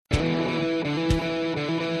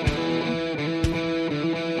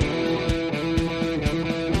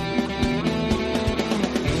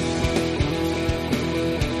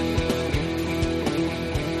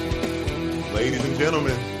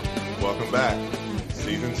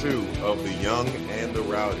Season 2 of The Young and the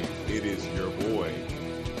Rowdies. It is your boy,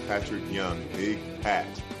 Patrick Young, Big Pat,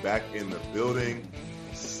 back in the building.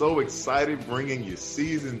 So excited bringing you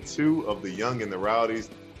Season 2 of The Young and the Rowdies.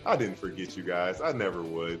 I didn't forget you guys. I never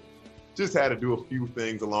would. Just had to do a few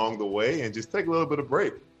things along the way and just take a little bit of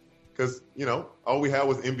break. Because, all we had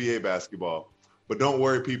was NBA basketball. But don't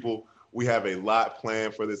worry, people. We have a lot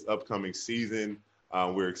planned for this upcoming season.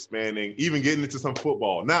 We're expanding, even getting into some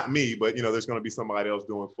football. Not me, but, there's going to be somebody else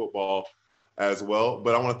doing football as well.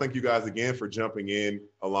 But I want to thank you guys again for jumping in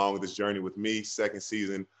along this journey with me. Second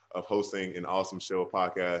season of hosting an awesome show,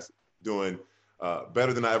 podcast, doing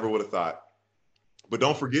better than I ever would have thought. But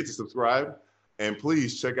don't forget to subscribe. And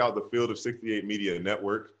please check out the Field of 68 Media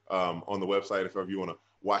Network on the website if ever you want to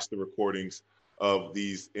watch the recordings of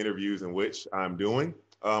these interviews in which I'm doing.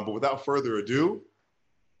 But without further ado,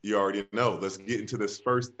 you already know. Let's get into this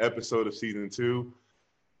first episode of Season 2.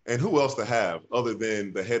 And who else to have other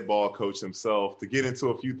than the head ball coach himself to get into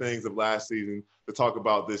a few things of last season, to talk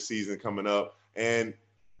about this season coming up, and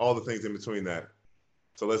all the things in between that.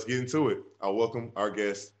 So let's get into it. I'll welcome our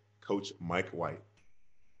guest, Coach Mike White.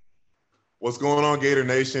 What's going on, Gator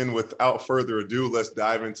Nation? Without further ado, let's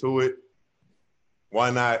dive into it. Why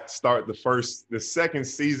not start the second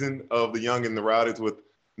season of The Young and the Rowdies with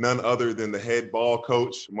none other than the head ball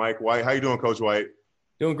coach, Mike White. How you doing, Coach White?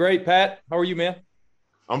 Doing great, Pat. How are you, man?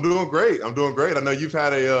 I'm doing great. I know you've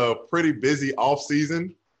had a pretty busy off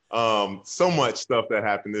season. So much stuff that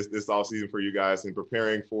happened this off season for you guys in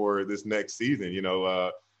preparing for this next season.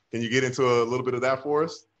 Can you get into a little bit of that for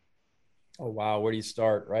us? Oh, wow. Where do you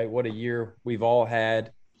start, right? What a year we've all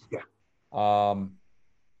had. Yeah.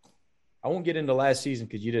 I won't get into last season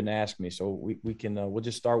because you didn't ask me, so we can we'll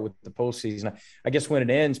just start with the postseason. I guess when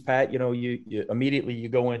it ends, Pat, you immediately you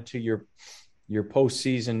go into your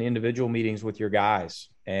postseason individual meetings with your guys,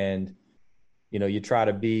 and you try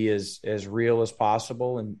to be as real as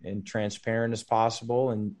possible and transparent as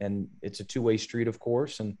possible, and it's a two-way street, of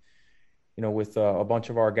course. And with a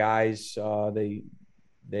bunch of our guys,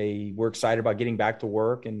 they were excited about getting back to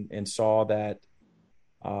work and saw that.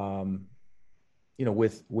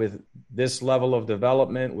 With this level of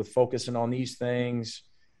development, with focusing on these things,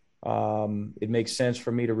 it makes sense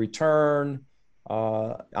for me to return.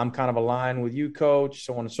 I'm kind of aligned with you, Coach,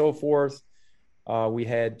 so on and so forth. We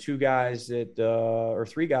had three guys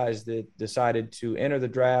that decided to enter the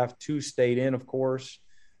draft. Two stayed in, of course.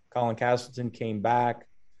 Colin Castleton came back.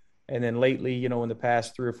 And then lately, in the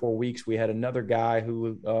past 3 or 4 weeks, we had another guy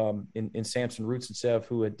who, in Samson Rutsensev,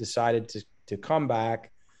 who had decided to come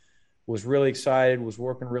back. Was really excited, was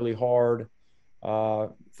working really hard,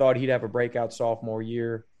 thought he'd have a breakout sophomore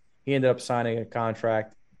year. He ended up signing a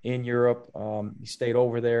contract in Europe. He stayed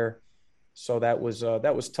over there. So that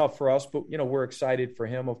was tough for us, but, we're excited for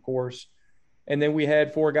him, of course. And then we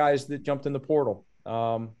had 4 guys that jumped in the portal,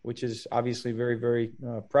 which is obviously very, very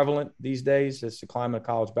prevalent these days. It's the climate of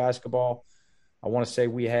college basketball. I want to say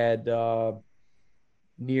we had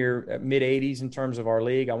near mid-80s in terms of our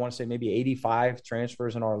league. I want to say maybe 85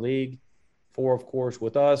 transfers in our league, 4, of course,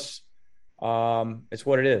 with us. It's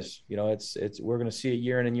what it is. We're going to see it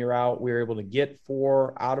year in and year out. We were able to get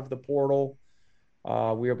 4 out of the portal. We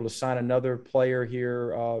were able to sign another player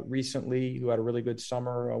here recently who had a really good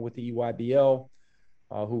summer with the EYBL,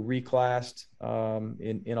 who reclassed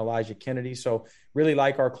in Elijah Kennedy. So really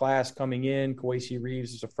like our class coming in. Kwesi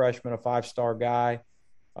Reeves is a freshman, a 5-star guy.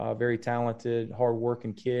 Very talented,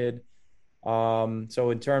 hardworking kid. So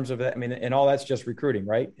in terms of that, and all that's just recruiting,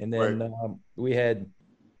 right? And then we had,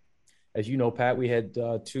 as you know, Pat, we had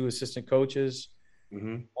 2 assistant coaches.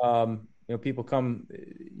 Mm-hmm. People come,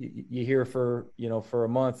 you hear for a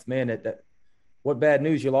month, man, that what bad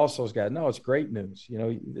news, you lost those guys. No, it's great news.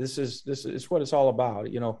 This is what it's all about.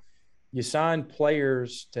 You sign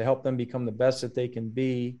players to help them become the best that they can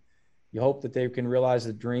be. You hope that they can realize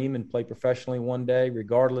the dream and play professionally one day,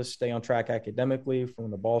 regardless, stay on track academically from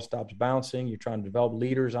when the ball stops bouncing. You're trying to develop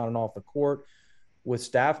leaders on and off the court with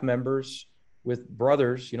staff members, with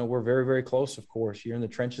brothers. We're very, very close, of course. You're in the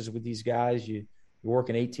trenches with these guys. You're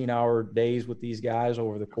working 18-hour days with these guys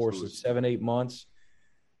over the course of 7-8 months.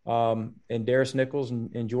 And Darius Nichols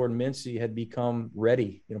and Jordan Mincy had become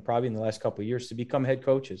ready, probably in the last couple of years to become head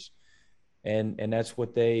coaches. And that's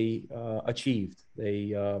what they achieved.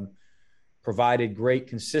 They provided great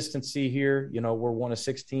consistency here. We're one of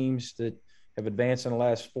 6 teams that have advanced in the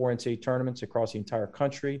last 4 NCAA tournaments across the entire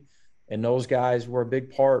country. And those guys were a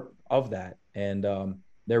big part of that. And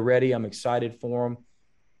they're ready. I'm excited for them.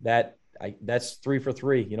 That's 3 for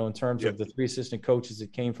 3, in terms of the 3 assistant coaches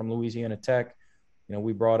that came from Louisiana Tech.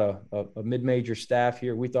 We brought a mid-major staff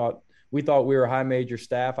here. We thought we were a high major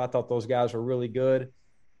staff. I thought those guys were really good.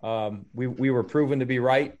 We were proven to be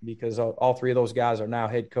right because all three of those guys are now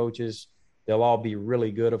head coaches. They'll all be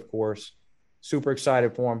really good, of course. Super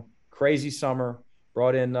excited for them. Crazy summer.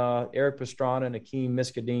 Brought in Eric Pastrana and Akeem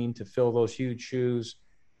Miskadeen to fill those huge shoes.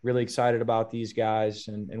 Really excited about these guys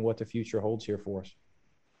and what the future holds here for us.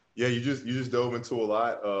 Yeah, you just dove into a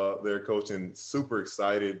lot there, Coach, and super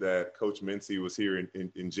excited that Coach Mincy was here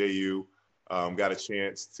in JU. Got a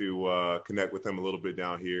chance to connect with him a little bit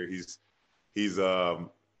down here. He's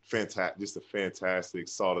fantastic, just a fantastic,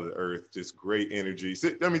 salt of the earth, just great energy.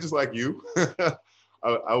 I mean, just like you.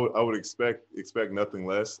 I would expect nothing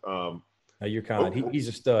less. No, you're kind. He's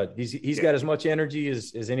a stud. He's got as much energy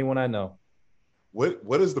as anyone I know.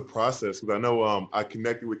 What is the process? Because I know I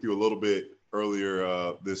connected with you a little bit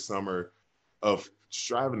earlier this summer of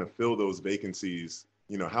striving to fill those vacancies.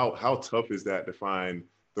 You know, how tough is that to find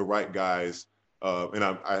the right guys? And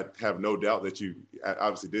I have no doubt that you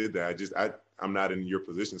obviously did that. I'm not in your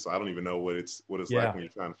position, so I don't even know what it's like when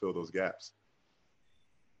you're trying to fill those gaps.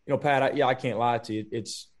 You know, Pat, I can't lie to you.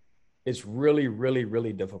 It's really, really,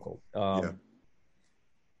 really difficult. You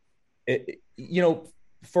know,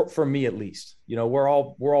 for me at least, you know, we're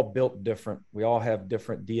all built different. We all have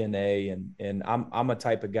different DNA, and I'm a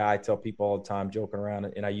type of guy. I tell people all the time, joking around,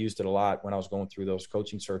 and I used it a lot when I was going through those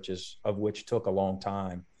coaching searches, of which took a long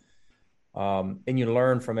time. And you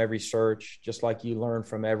learn from every search, just like you learn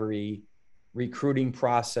from every recruiting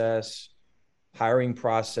process, hiring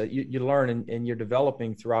process. You learn and you're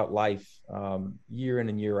developing throughout life, year in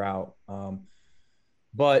and year out.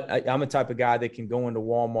 But I'm a type of guy that can go into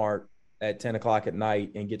Walmart at 10 o'clock at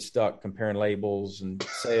night and get stuck comparing labels and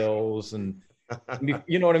sales. And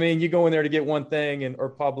you know what I mean? You go in there to get one thing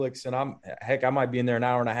or Publix, and I might be in there an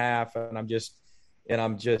hour and a half, and I'm just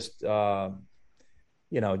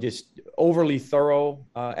just overly thorough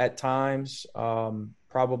at times,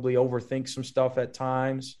 probably overthink some stuff at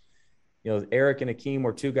times. You know, Eric and Akeem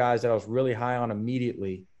were two guys that I was really high on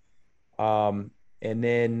immediately. And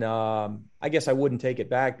then I guess I wouldn't take it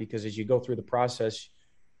back, because as you go through the process,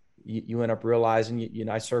 you end up realizing,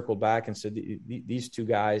 I circled back and said, these two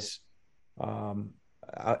guys,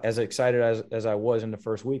 as excited as I was in the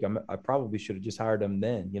first week, I probably should have just hired them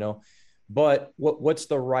then, but what's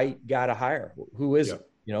the right guy to hire? Who is it?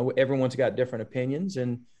 Everyone's got different opinions,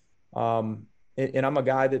 and I'm a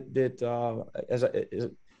guy that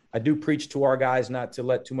I do preach to our guys not to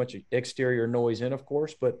let too much exterior noise in, of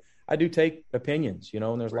course, but I do take opinions,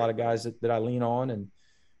 and there's a lot of guys that I lean on, and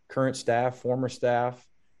current staff, former staff,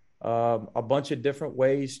 a bunch of different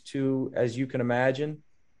ways to, as you can imagine,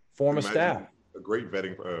 form a staff. A great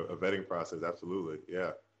vetting process. Absolutely.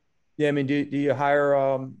 Yeah. Yeah. I mean, do you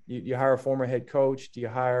hire, you hire a former head coach? Do you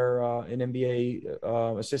hire an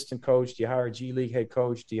NBA assistant coach? Do you hire a G League head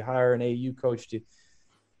coach? Do you hire an AU coach?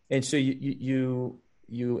 And so you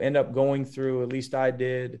end up going through, at least I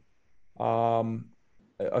did,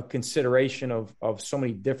 a consideration of so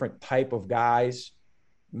many different type of guys.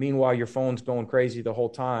 Meanwhile, your phone's going crazy the whole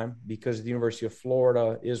time because the University of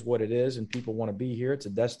Florida is what it is, and people want to be here. It's a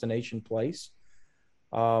destination place,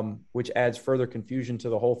 which adds further confusion to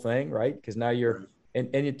the whole thing, right? Because now and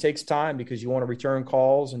it takes time, because you want to return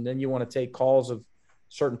calls, and then you want to take calls of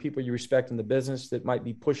certain people you respect in the business that might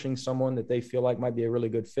be pushing someone that they feel like might be a really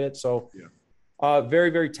good fit. So very,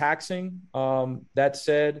 very taxing. That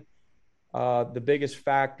said, the biggest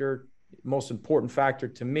factor, most important factor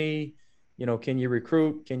to me, can you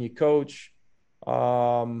recruit? Can you coach?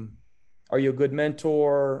 Are you a good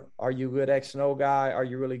mentor? Are you a good X and O guy? Are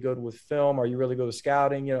you really good with film? Are you really good with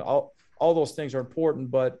scouting? All those things are important,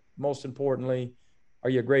 but most importantly, are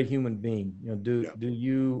you a great human being?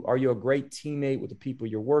 Are you a great teammate with the people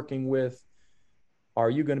you're working with? Are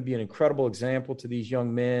you going to be an incredible example to these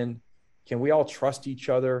young men? Can we all trust each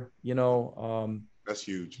other? That's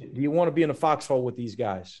huge. Do you want to be in a foxhole with these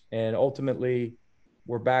guys? And ultimately,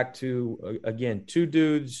 we're back to, again, two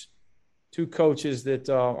dudes, two coaches that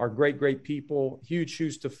are great people, huge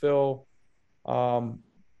shoes to fill.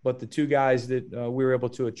 But the two guys that we were able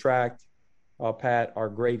to attract, Pat, are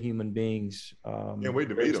great human beings. Can't wait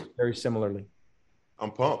to meet them. Very similarly.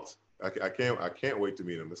 I'm pumped. I can't wait to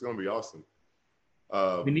meet them. It's going to be awesome.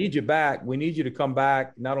 We need you back. We need you to come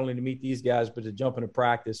back, not only to meet these guys, but to jump into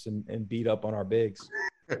practice and beat up on our bigs.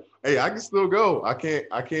 Hey, I can still go. I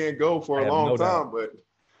can't go for a long time, but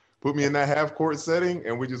put me in that half court setting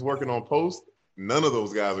and we're just working on post. None of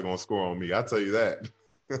those guys are going to score on me. I tell you that.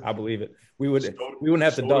 I believe it. We wouldn't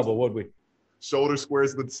have to double, would we? Shoulder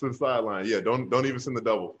squares to the sideline. Yeah, don't even send the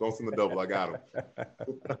double. Don't send the double. I got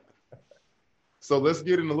him. So let's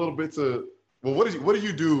get in a little bit to, well, what do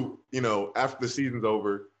you do, after the season's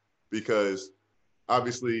over? Because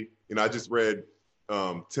obviously, I just read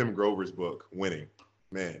Tim Grover's book, Winning.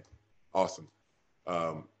 Man, awesome.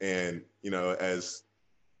 And, as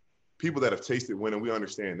people that have tasted winning, we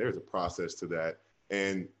understand there's a process to that.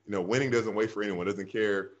 And, winning doesn't wait for anyone. It doesn't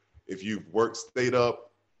care if you've worked, stayed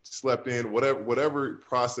up, slept in, whatever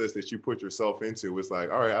process that you put yourself into. It's like,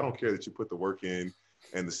 all right, I don't care that you put the work in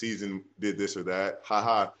and the season did this or that. Ha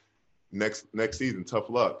ha. Next season, tough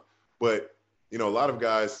luck. But, a lot of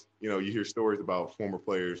guys, you hear stories about former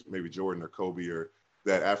players, maybe Jordan or Kobe, or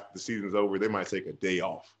that after the season's over, they might take a day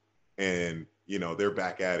off and, they're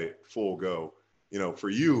back at it full go. For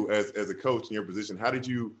you as a coach in your position, how do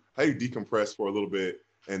you decompress for a little bit?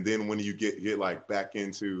 And then when you get like back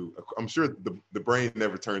into, I'm sure the brain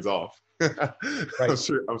never turns off. Right.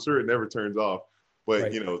 I'm sure it never turns off. But,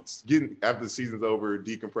 right. Getting after the season's over,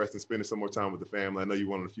 decompressing, spending some more time with the family. I know you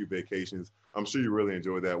went on a few vacations. I'm sure you really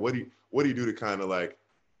enjoyed that. What do you do to kind of like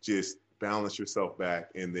just balance yourself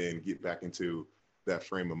back and then get back into that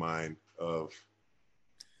frame of mind of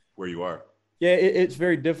where you are? Yeah, it's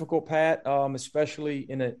very difficult, Pat, especially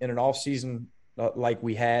in an off season like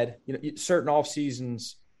we had. Certain off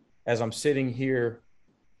seasons, as I'm sitting here,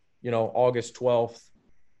 August 12th,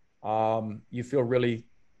 you feel really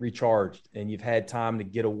recharged and you've had time to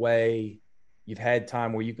get away. You've had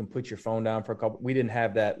time where you can put your phone down for a couple. We didn't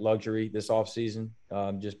have that luxury this off season,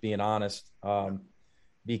 just being honest,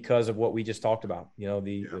 because of what we just talked about.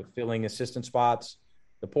 The filling assistant spots,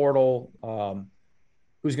 the portal,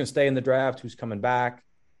 who's going to stay in the draft, who's coming back.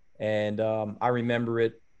 And I remember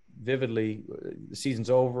it vividly. The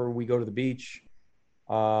season's over. We go to the beach.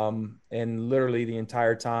 And literally the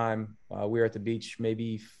entire time we were at the beach,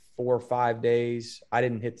 maybe 4 or 5 days, I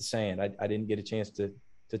didn't hit the sand. I didn't get a chance to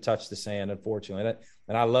touch the sand, unfortunately.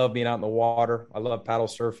 And I love being out in the water. I love paddle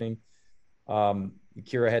surfing.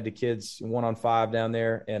 Kira had the kids 1-on-5 down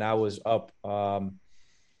there, and I was up.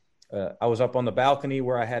 I was up on the balcony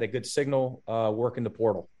where I had a good signal, working the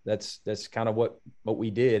portal. That's kind of what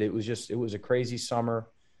we did. It was a crazy summer,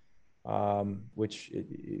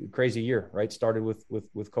 crazy year, right? Started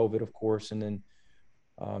with COVID, of course, and then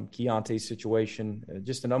Keontae's situation,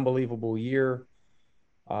 just an unbelievable year.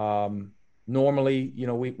 Normally,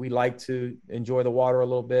 we like to enjoy the water a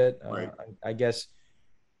little bit. Right. I guess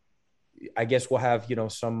we'll have,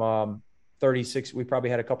 some 36, we probably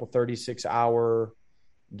had a couple 36-hour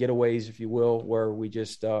getaways, if you will, where we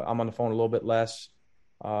just, I'm on the phone a little bit less,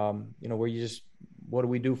 where you just, what do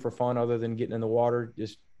we do for fun other than getting in the water?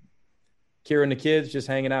 Just Kira and the kids just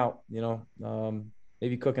hanging out,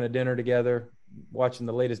 maybe cooking a dinner together, watching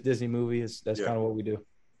the latest Disney movie. That's kind of what we do.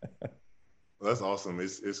 Well, that's awesome.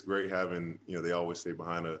 It's great having, they always say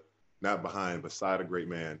beside a great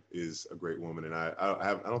man is a great woman. And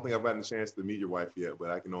I don't think I've gotten a chance to meet your wife yet, but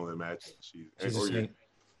I can only imagine she's a saint.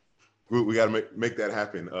 We got to make that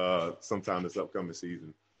happen sometime this upcoming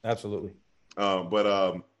season. Absolutely.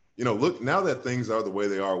 Look, now that things are the way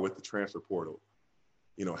they are with the transfer portal,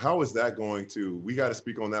 how is that going to, we got to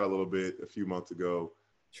speak on that a little bit a few months ago.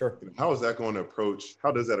 Sure. How is that going to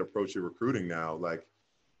how does that approach your recruiting now? Like,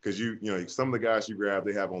 because some of the guys you grab,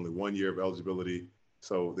 they have only 1 year of eligibility.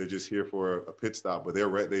 So they're just here for a pit stop, but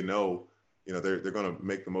they know, they're going to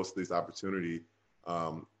make the most of this opportunity.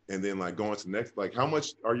 And then like going to next, like how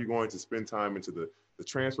much are you going to spend time into the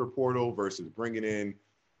transfer portal versus bringing in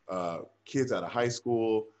kids out of high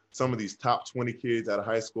school, some of these top 20 kids out of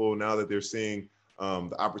high school, now that they're seeing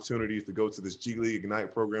the opportunities to go to this G League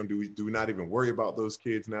Ignite program? Do we not even worry about those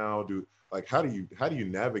kids now? How do you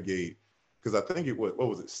navigate? Because I think what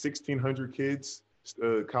was it, 1,600 kids,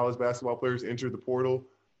 college basketball players entered the portal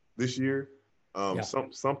this year.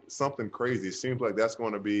 Something crazy. It seems like that's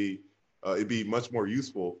going to be it'd be much more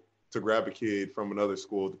useful to grab a kid from another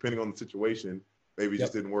school, depending on the situation. Maybe it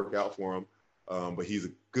just didn't work out for him, but he's a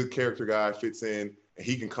good character guy, fits in, and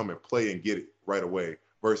he can come and play and get it right away.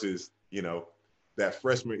 Versus that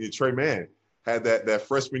freshman, Trey Mann had that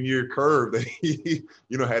freshman year curve that he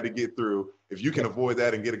had to get through. If you can avoid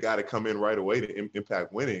that and get a guy to come in right away to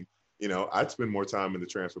impact winning, I'd spend more time in the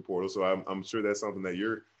transfer portal. So I'm sure that's something that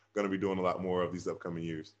you're going to be doing a lot more of these upcoming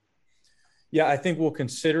years. Yeah, I think we'll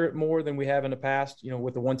consider it more than we have in the past,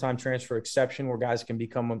 with the one-time transfer exception where guys can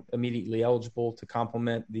become immediately eligible to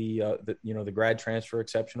complement the grad transfer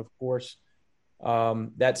exception, of course.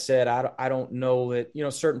 That said, I don't know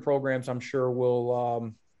that, certain programs I'm sure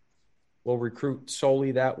will recruit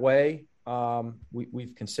solely that way.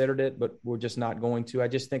 We've considered it, but we're just not going to. I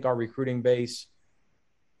just think our recruiting base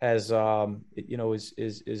has,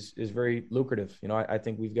 is very lucrative. I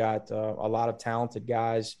think we've got a lot of talented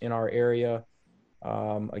guys in our area.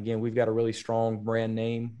 Again, we've got a really strong brand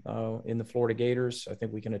name in the Florida Gators. I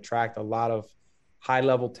think we can attract a lot of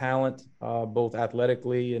high-level talent, both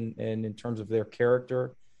athletically and in terms of their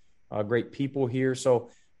character. Great people here. So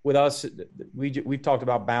with us, we've talked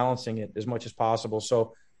about balancing it as much as possible.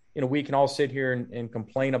 So, we can all sit here and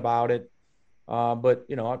complain about it. But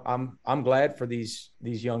I'm glad for these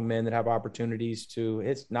young men that have opportunities to.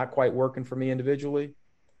 It's not quite working for me individually,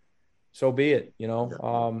 so be it.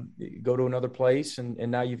 Go to another place,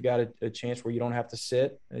 and now you've got a chance where you don't have to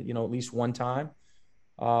sit. At least one time.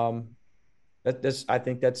 I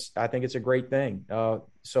think it's a great thing.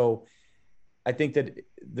 So I think that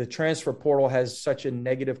the transfer portal has such a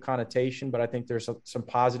negative connotation, but I think there's some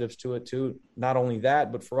positives to it too. Not only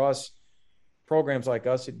that, but for us, programs like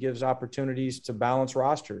us, it gives opportunities to balance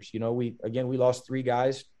rosters. We lost 3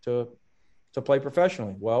 guys to play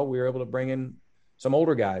professionally. Well, we were able to bring in some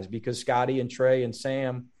older guys because Scotty and Trey and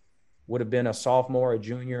Sam would have been a sophomore, a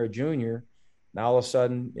junior. Now all of a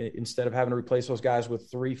sudden, instead of having to replace those guys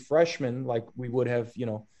with 3 freshmen like we would have,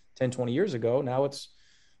 10, 20 years ago, now it's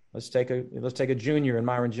let's take a junior and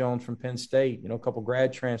Myron Jones from Penn State, a couple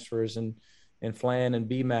grad transfers and Flan and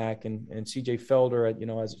BMAC and CJ Felder,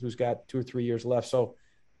 who's got 2 or 3 years left. So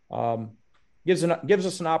gives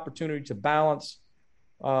us an opportunity to balance.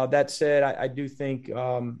 That said, I do think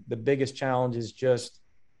the biggest challenge is just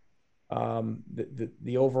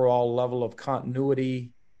the overall level of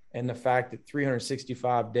continuity and the fact that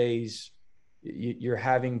 365 days you're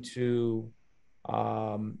having to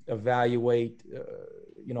evaluate,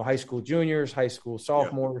 high school juniors, high school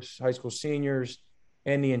sophomores, high school seniors,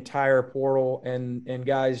 and the entire portal and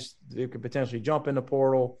guys that could potentially jump in the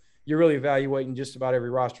portal. You're really evaluating just about every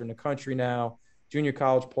roster in the country now, junior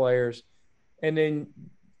college players. And then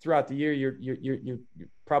throughout the year, you're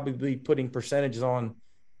probably putting percentages on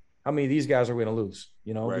how many of these guys are we going to lose,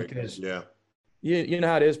 right. Because yeah. You know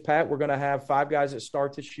how it is, Pat. We're going to have 5 guys that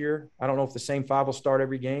start this year. I don't know if the same 5 will start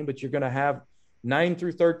every game, but you're going to have 9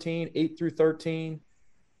 through 13, 8 through 13.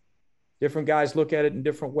 Different guys look at it in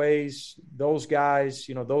different ways. Those guys,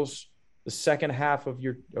 the second half of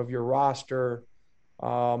your roster,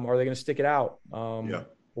 are they going to stick it out?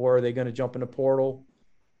 Or are they going to jump in the portal?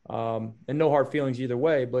 And no hard feelings either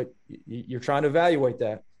way, but you're trying to evaluate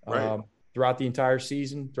that throughout the entire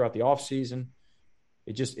season, throughout the off season.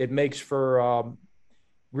 It makes for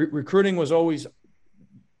recruiting was always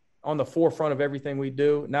on the forefront of everything we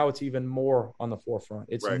do. Now it's even more on the forefront.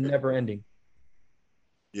 It's never ending.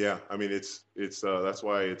 Yeah. I mean, it's that's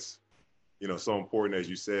why it's, so important, as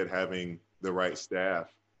you said, having the right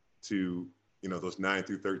staff to, those 9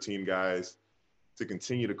 through 13 guys to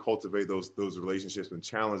continue to cultivate those relationships and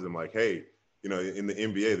challenge them. Like, hey, in the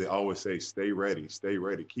NBA, they always say, stay ready,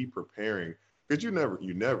 keep preparing, because you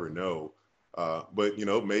never know. But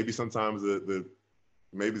maybe sometimes the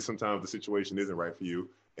situation isn't right for you,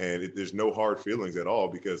 and there's no hard feelings at all,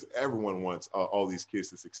 because everyone wants all these kids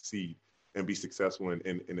to succeed and be successful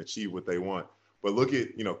and achieve what they want. But look at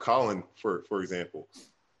Colin for example,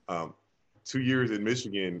 2 years in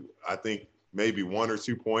Michigan, I think maybe 1 or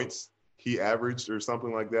 2 points he averaged or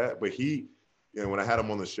something like that. But he, when I had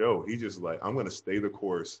him on the show, he just like, I'm going to stay the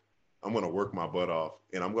course, I'm going to work my butt off,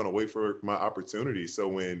 and I'm going to wait for my opportunity. So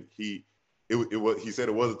when he said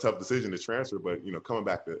it was a tough decision to transfer, but coming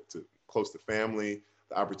back to close to family,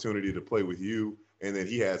 the opportunity to play with you, and then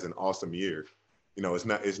he has an awesome year.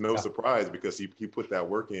 It's no surprise, because he put that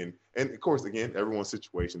work in. And of course, again, everyone's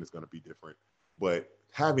situation is going to be different, but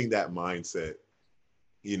having that mindset,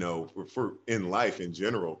 for in life in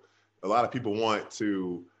general, a lot of people want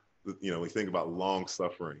to, we think about long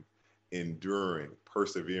suffering, enduring,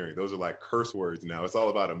 persevering. Those are like curse words now. It's all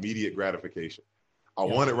about immediate gratification. I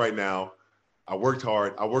want it right now. I worked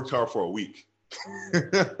hard for a week.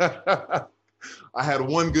 I had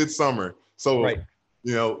one good summer. So,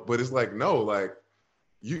 but it's like, no, like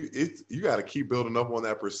you got to keep building up on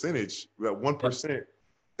that percentage, that 1%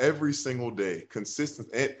 every single day, consistent.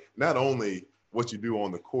 And not only what you do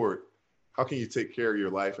on the court, how can you take care of your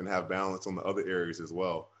life and have balance on the other areas as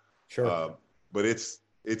well? Sure. But it's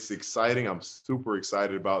exciting. I'm super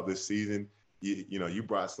excited about this season. You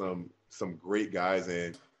brought some great guys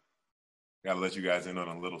in. Got to let you guys in on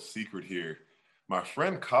a little secret here. My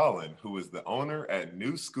friend Colin, who is the owner at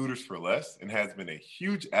New Scooters for Less and has been a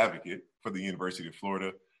huge advocate for the University of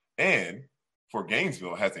Florida and for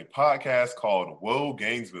Gainesville, has a podcast called Whoa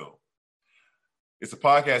Gainesville. It's a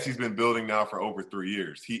podcast he's been building now for over 3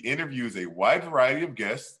 years. He interviews a wide variety of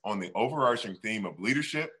guests on the overarching theme of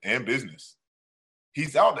leadership and business.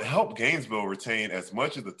 He's out to help Gainesville retain as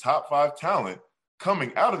much of the top 5 talent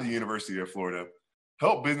coming out of the University of Florida,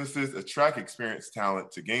 help businesses attract experienced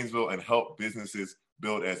talent to Gainesville, and help businesses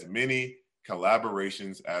build as many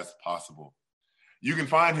collaborations as possible. You can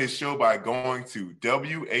find his show by going to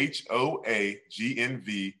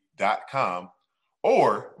whoagnv.com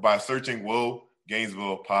or by searching Whoa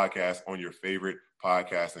Gainesville Podcast on your favorite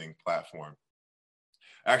podcasting platform.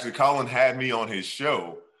 Actually, Colin had me on his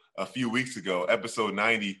show a few weeks ago, episode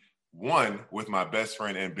 91, with my best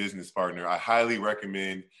friend and business partner. I highly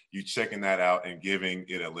recommend you checking that out and giving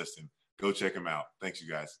it a listen. Go check him out. Thanks, you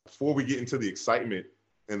guys. Before we get into the excitement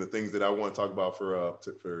and the things that I want to talk about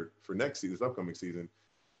for next season, this upcoming season,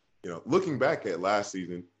 looking back at last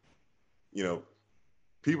season,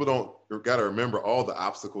 people got to remember all the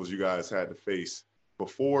obstacles you guys had to face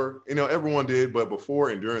before. Everyone did, but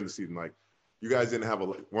before and during the season, like you guys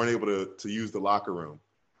weren't able to use the locker room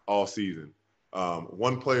all season.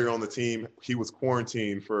 One player on the team, he was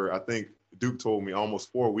quarantined for, I think Duke told me,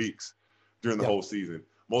 almost 4 weeks during the whole season.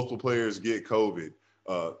 Multiple players get COVID.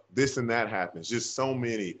 This and that happens. Just so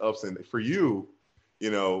many ups and for you,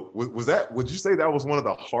 would you say that was one of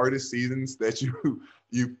the hardest seasons that you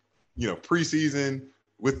preseason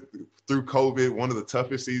through COVID, one of the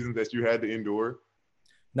toughest seasons that you had to endure?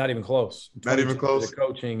 Not even close. Not even close. The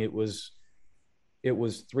coaching, it was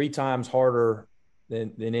 3 times harder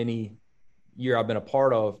than any year I've been a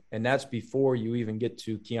part of, and that's before you even get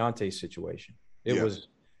to Keontae's situation. It was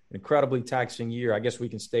an incredibly taxing year. I guess we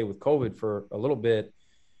can stay with COVID for a little bit.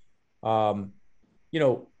 A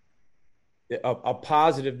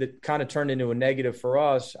positive that kind of turned into a negative for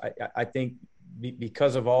us, I think,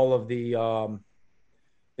 because of all of the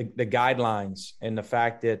guidelines and the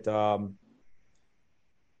fact that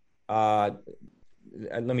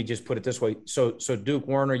let me just put it this way. So Duke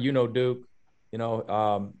Werner, Duke,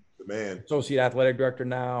 the man, associate athletic director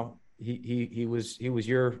now. He was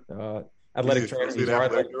your athletic trainer. He's our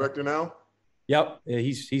athletic director now. Yep,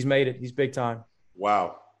 he's made it. He's big time.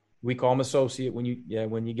 Wow. We call him associate when you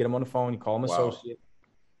get him on the phone. You call him associate.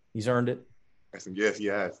 He's earned it. Yes, he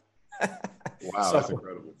has. Wow, that's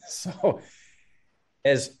incredible. So,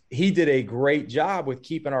 as he did a great job with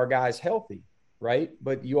keeping our guys healthy, right?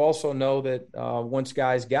 But you also know that once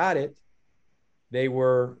guys got it, they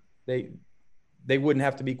wouldn't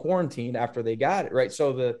have to be quarantined after they got it, right?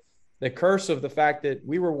 So the curse of the fact that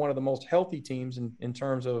we were one of the most healthy teams in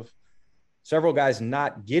terms of several guys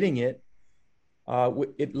not getting it,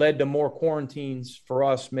 it led to more quarantines for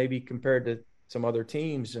us, maybe compared to some other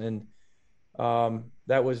teams. And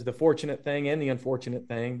that was the fortunate thing and the unfortunate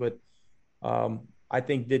thing. But I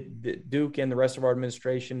think that Duke and the rest of our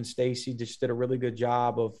administration and Stacy just did a really good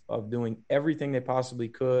job of doing everything they possibly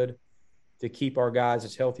could to keep our guys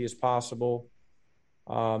as healthy as possible,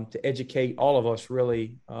 to educate all of us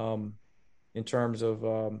really in terms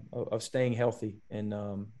of staying healthy and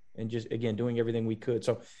just, again, doing everything we could.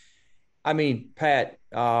 So, I mean, Pat,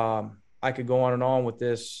 I could go on and on with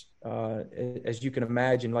this. As you can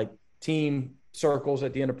imagine, like team circles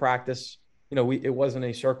at the end of practice, it wasn't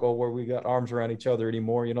a circle where we got arms around each other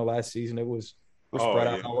anymore. Last season it was spread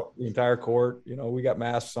out the entire court. We got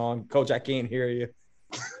masks on. Coach, I can't hear you.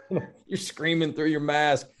 You're screaming through your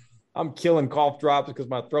mask. I'm killing cough drops because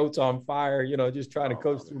my throat's on fire, just trying to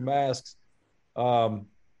coach through masks.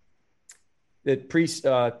 That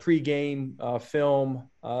pre-game film,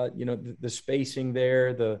 the spacing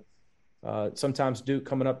there, sometimes Duke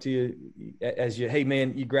coming up to you as hey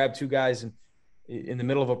man, you grab 2 guys in the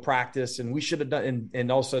middle of a practice, and we should have done,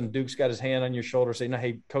 and all of a sudden Duke's got his hand on your shoulder saying, no,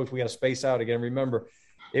 hey coach, we got to space out again. Remember,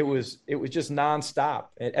 it was just nonstop,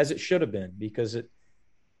 as it should have been, because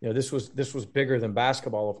this was bigger than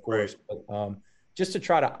basketball, of course, right. But just to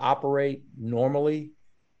try to operate normally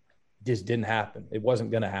just didn't happen. It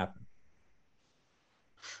wasn't going to happen.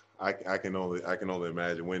 I can only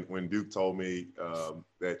imagine when Duke told me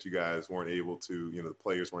that you guys weren't able to, the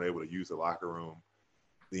players weren't able to use the locker room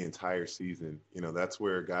the entire season. That's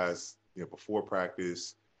where guys, before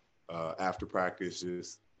practice, after practice,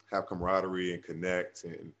 just have camaraderie and connect.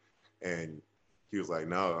 And he was like,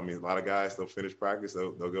 no, I mean, a lot of guys, they'll finish practice,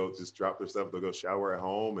 they'll go just drop their stuff, they'll go shower at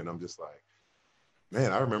home. And I'm just like,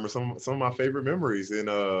 man, I remember some of my favorite memories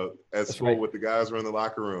at school with the guys who were in the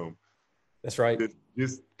locker room. That's right.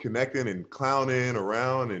 Just connecting and clowning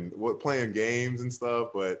around and playing games and stuff.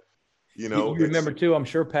 But, you remember too, I'm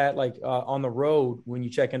sure, Pat, like on the road when you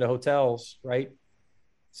check into hotels, right?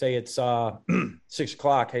 Say it's 6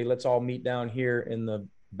 o'clock. Hey, let's all meet down here in the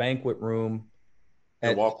banquet room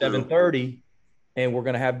at 7:30, and we're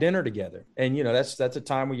going to have dinner together. And, that's a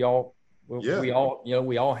time we all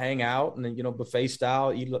hang out and then, buffet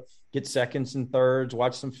style, get seconds and thirds,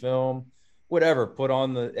 watch some film, whatever, put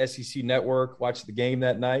on the SEC network, watch the game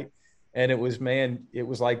that night. And it was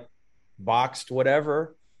like boxed,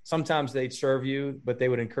 whatever. Sometimes they'd serve you, but they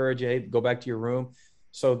would encourage you, hey, go back to your room.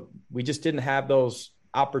 So we just didn't have those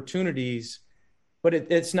opportunities. But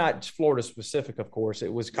it's not Florida specific, of course.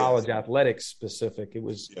 It was Yes. college athletics specific. Yeah.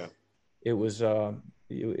 It was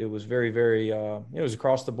it was very, very it was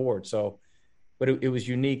across the board. So, but it was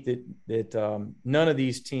unique that none of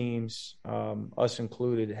these teams, us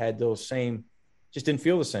included, had those same, just didn't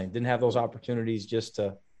feel the same, didn't have those opportunities just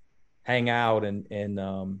to hang out and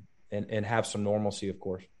have some normalcy, of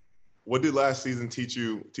course. What did last season teach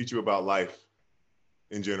you about life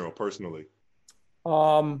in general, personally?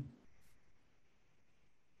 Um,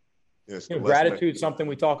 Yes, you the know, lesson. gratitude, something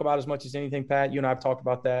we talk about as much as anything, Pat. You and I have talked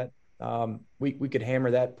about that. We could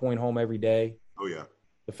hammer that point home every day. Oh yeah.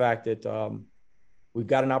 The fact that we've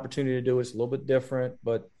got an opportunity to do it. It's a little bit different,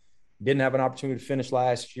 but didn't have an opportunity to finish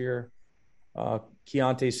last year.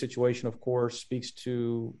 Keontae's situation, of course, speaks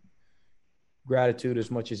to gratitude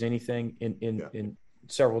as much as anything in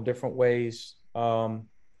several different ways.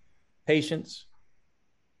 Patience,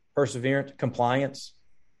 perseverance, compliance.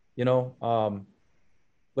 You know,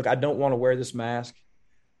 look, I don't want to wear this mask.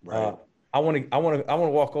 Right. I want to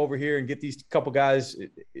walk over here and get these couple guys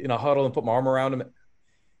in a huddle and put my arm around them.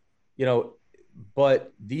 You know,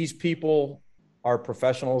 but these people are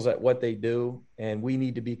professionals at what they do, and we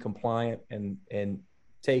need to be compliant and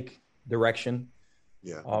take direction.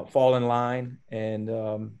 Yeah. Fall in line and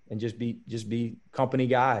just be company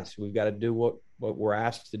guys. We've got to do what we're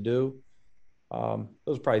asked to do.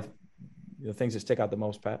 Those are probably the things that stick out the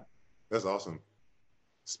most, Pat. That's awesome.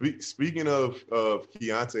 Speaking of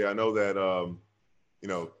Keontae, I know that you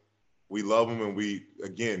know, we love him, and we,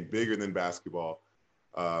 again, bigger than basketball,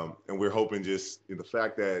 and we're hoping just the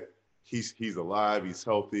fact that he's alive, he's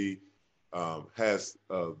healthy, has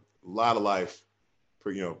a lot of life,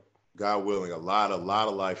 for God willing, a lot of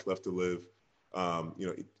life left to live.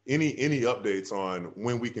 Any updates on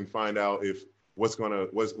when we can find out if what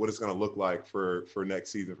it's gonna look like for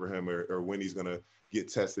next season for him, or when he's gonna get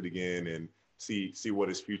tested again and see what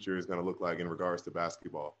his future is gonna look like in regards to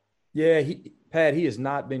basketball. Yeah, Pat, he has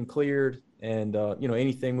not been cleared, and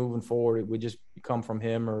anything moving forward, it would just come from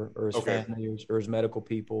him or his family or his medical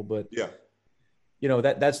people. But yeah,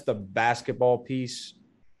 that's the basketball piece,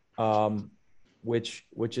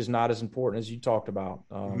 which is not as important as you talked about.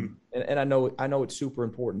 And I know it's super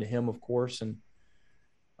important to him, of course, and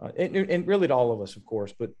really to all of us, of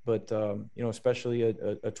course. But especially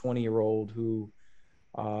a 20-year-old who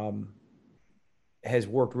has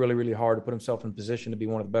worked really, really hard to put himself in a position to be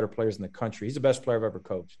one of the better players in the country. He's the best player I've ever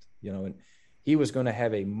coached, and he was going to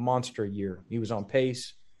have a monster year. He was on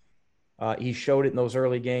pace. He showed it in those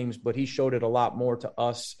early games, but he showed it a lot more to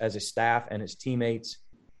us as a staff and his teammates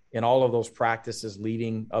in all of those practices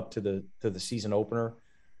leading up to the season opener.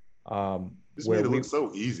 This made it look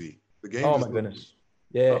so easy. The game. Oh my goodness.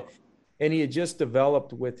 Yeah. Oh. And he had just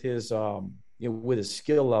developed with his, with his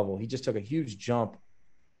skill level. He just took a huge jump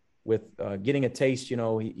with getting a taste.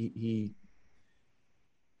 He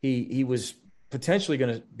was potentially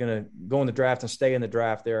going to go in the draft and stay in the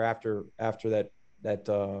draft there after that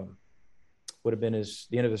would have been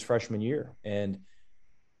the end of his freshman year. And,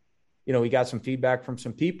 he got some feedback from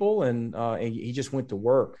some people and he just went to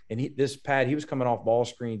work. And he was coming off ball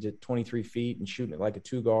screens at 23 feet and shooting it like a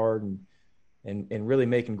 2-guard and really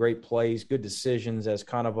making great plays, good decisions as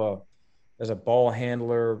kind of as a ball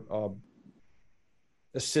handler.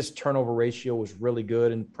 Assist turnover ratio was really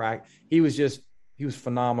good in practice. He was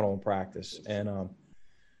phenomenal in practice. And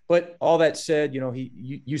but all that said,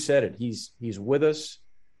 you said it. He's with us.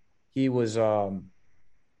 He was a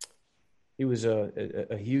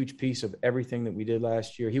huge piece of everything that we did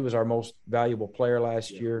last year. He was our most valuable player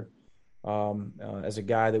last year, as a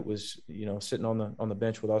guy that was sitting on the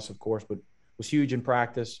bench with us, of course, but was huge in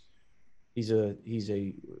practice. He's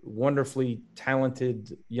a wonderfully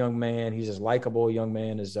talented young man. He's as likable a young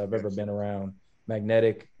man as I've ever been around.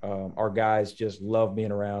 Magnetic. Our guys just love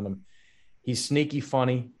being around him. He's sneaky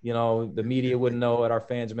funny. The media wouldn't know it. Our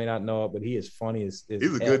fans may not know it, but he is funny. He's a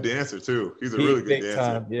good dancer too. He's a really good dancer.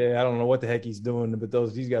 Time. Yeah, I don't know what the heck he's doing, but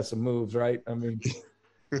he's got some moves, right? I mean,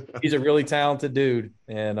 he's a really talented dude,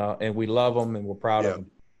 and we love him and we're proud of him.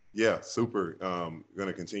 Yeah, super. Going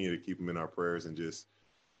to continue to keep him in our prayers and just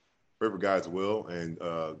pray for God's will and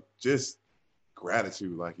just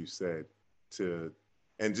gratitude, like you said,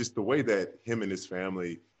 and just the way that him and his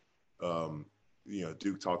family.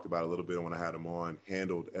 Duke talked about a little bit when I had him on,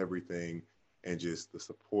 handled everything, and just the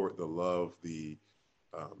support, the love, the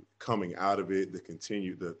coming out of it,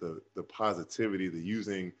 the positivity, the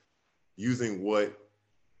using what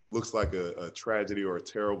looks like a tragedy or a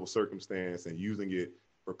terrible circumstance and using it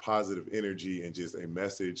for positive energy and just a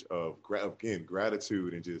message of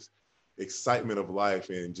gratitude and just excitement of life.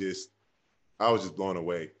 And just, I was just blown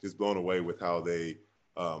away with how they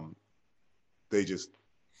just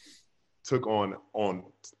took on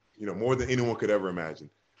more than anyone could ever imagine.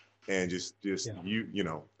 And just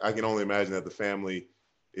I can only imagine that the family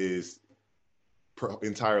is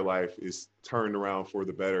entire life is turned around for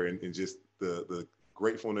the better, and just the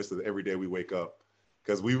gratefulness of every day we wake up,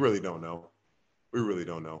 because we really don't know.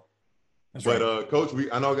 That's But right. Coach,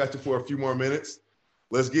 I know I got you for a few more minutes.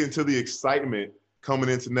 Let's get into the excitement coming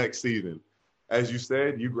into next season. As you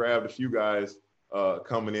said, you grabbed a few guys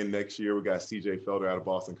coming in next year. We got C.J. Felder out of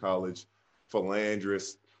Boston College,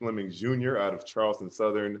 Philandris Fleming Jr. out of Charleston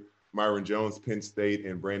Southern, Myron Jones, Penn State,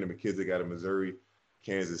 and Brandon McKissick out of Missouri,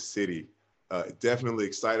 Kansas City. Definitely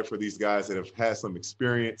excited for these guys that have had some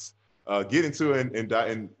experience. Get into it and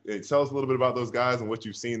tell us a little bit about those guys and what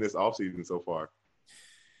you've seen this offseason so far.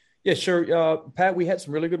 Yeah, sure. Pat, we had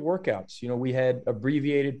some really good workouts. We had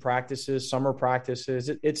abbreviated practices, summer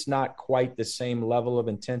practices. It's not quite the same level of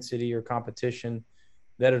intensity or competition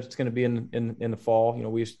that it's going to be in the fall.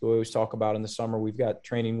 We always talk about in the summer, we've got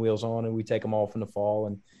training wheels on and we take them off in the fall,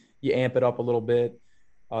 and you amp it up a little bit.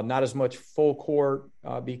 Not as much full court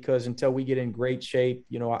because until we get in great shape,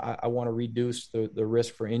 I want to reduce the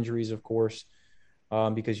risk for injuries, of course.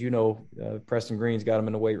 Because Preston Green's got him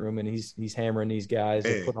in the weight room and he's hammering these guys.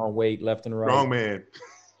 They're putting on weight left and right.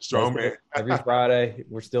 Strong man. Every Friday,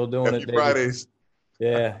 we're still doing it. Fridays.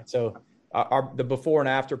 Yeah. So the before and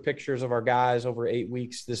after pictures of our guys over 8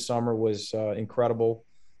 weeks this summer was incredible.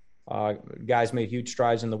 Guys made huge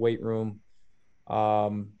strides in the weight room.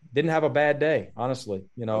 Didn't have a bad day, honestly.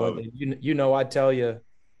 I'd tell you.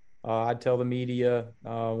 I'd tell the media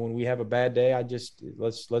when we have a bad day.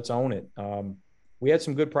 Let's own it. We had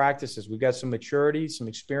some good practices. We got some maturity, some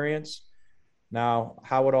experience. Now,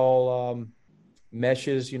 how it all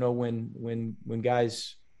meshes, when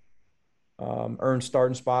guys earn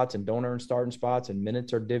starting spots and don't earn starting spots, and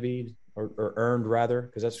minutes are divvied or earned rather,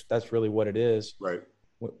 because that's really what it is. Right.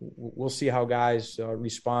 We'll see how guys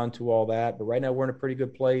respond to all that. But right now, we're in a pretty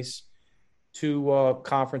good place. 2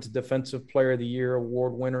 conference defensive player of the year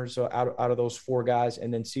award winners out of those 4 guys,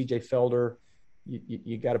 and then C.J. Felder,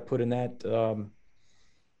 you got to put in that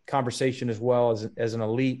conversation as well as an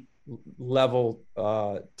elite level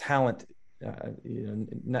talent.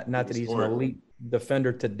 Not that he's an elite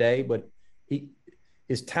defender today, but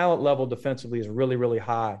his talent level defensively is really, really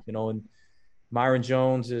high. And Myron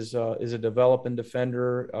Jones is a developing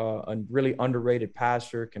defender, a really underrated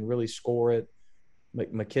passer, can really score it.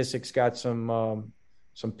 McKissick's got some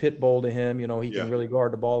pit bull to him. He can really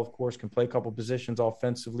guard the ball, of course, can play a couple positions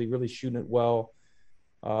offensively, really shooting it well.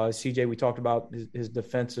 CJ, we talked about his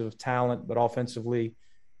defensive talent, but offensively,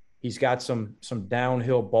 he's got some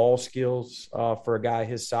downhill ball skills for a guy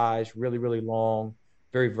his size, really, really long,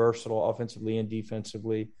 very versatile offensively and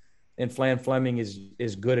defensively. And Fleming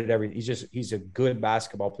is good at everything. He's a good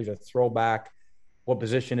basketball player, a throwback. What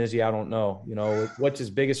position is he? I don't know. What's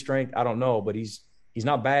his biggest strength? I don't know, but he's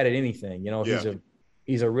not bad at anything.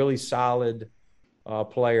 He's a really solid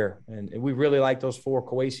player. And we really like those 4.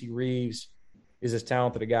 Kawasi Reeves is as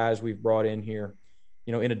talented a guys we've brought in here,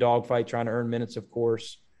 in a dogfight, trying to earn minutes, of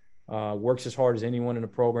course, works as hard as anyone in the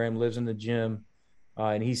program, lives in the gym,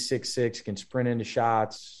 and he's 6'6", can sprint into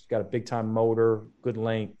shots, got a big time motor, good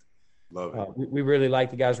length. Love it. We really like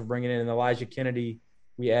the guys we're bringing in. And Elijah Kennedy,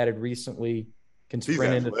 we added recently, can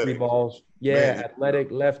sprint into 3 balls. Yeah. Man,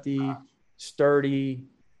 athletic, lefty, sturdy,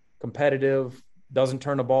 competitive, doesn't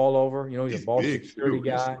turn the ball over. He's a ball sturdy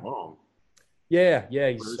guy. Yeah.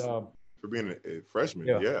 He's for being a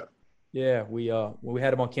freshman. Yeah. We when we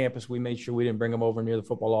had him on campus, we made sure we didn't bring him over near the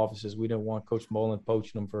football offices. We didn't want Coach Mullen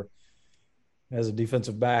poaching him as a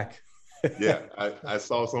defensive back. Yeah, I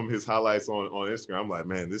saw some of his highlights on Instagram. I'm like,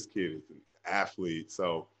 man, this kid is an athlete.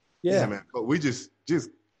 So yeah man, we just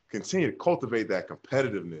continue to cultivate that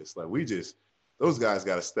competitiveness. Like those guys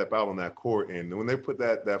got to step out on that court, and when they put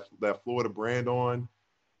that Florida brand on,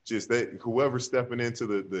 whoever's stepping into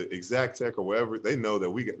the exact tech or whatever, they know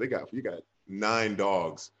that you got 9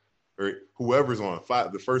 dogs, or whoever's on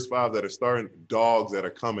the first 5 that are starting, dogs that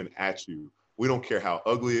are coming at you. We don't care how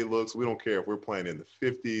ugly it looks. We don't care if we're playing in the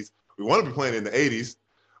 50s. We want to be playing in the 80s,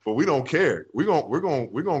 but we don't care. We're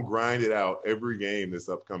gonna grind it out every game this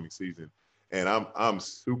upcoming season, and I'm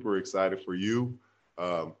super excited for you.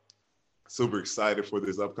 Super excited for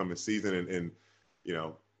this upcoming season, and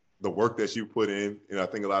the work that you put in. And I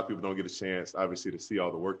think a lot of people don't get a chance, obviously, to see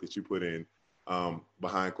all the work that you put in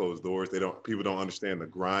behind closed doors. People don't understand the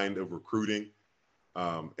grind of recruiting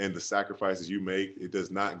and the sacrifices you make. It does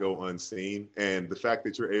not go unseen. And the fact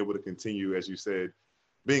that you're able to continue, as you said,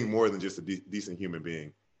 being more than just a decent human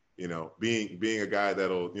being. being a guy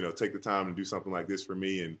that'll, take the time and do something like this for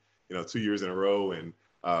me and, 2 years in a row. And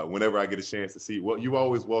whenever I get a chance to see, you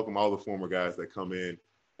always welcome all the former guys that come in,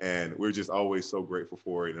 and we're just always so grateful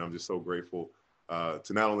for it. And I'm just so grateful to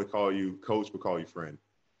not only call you coach, but call you friend.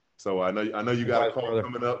 So I know you got a call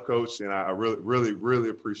coming up, Coach, and I really, really, really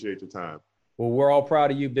appreciate your time. Well, we're all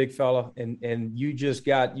proud of you, big fella. And you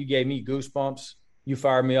gave me goosebumps. You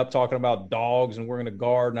fired me up talking about dogs and we're going to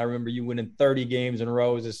guard. And I remember you winning 30 games in a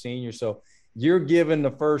row as a senior. So you're giving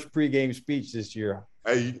the first pregame speech this year.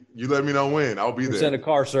 Hey, you let me know when. I'll be there. Send a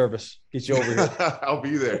car service. Get you over here. I'll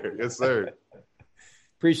be there. Yes, sir.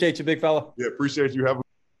 Appreciate you, big fella. Yeah, appreciate you.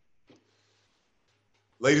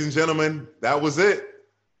 Ladies and gentlemen, that was it.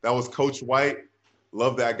 That was Coach White.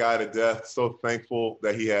 Love that guy to death. So thankful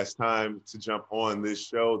that he has time to jump on this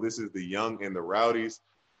show. This is the Young and the Rowdies.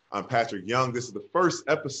 I'm Patrick Young. This is the first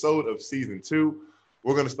episode of season 2.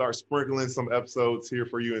 We're going to start sprinkling some episodes here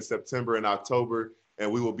for you in September and October,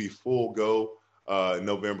 and we will be full go in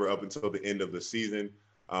November up until the end of the season.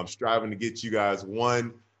 I'm striving to get you guys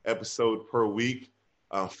one episode per week.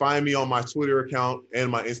 Find me on my Twitter account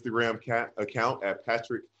and my Instagram account at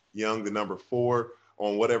Patrick Young, the number 4,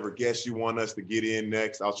 on whatever guest you want us to get in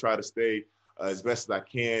next. I'll try to stay as best as I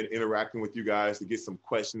can, interacting with you guys to get some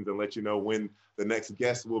questions and let you know when the next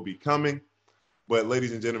guest will be coming. But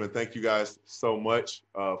ladies and gentlemen, thank you guys so much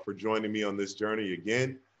for joining me on this journey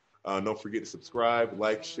again. Don't forget to subscribe,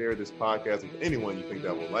 like, share this podcast with anyone you think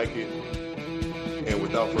that will like it. And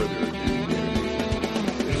without further ado,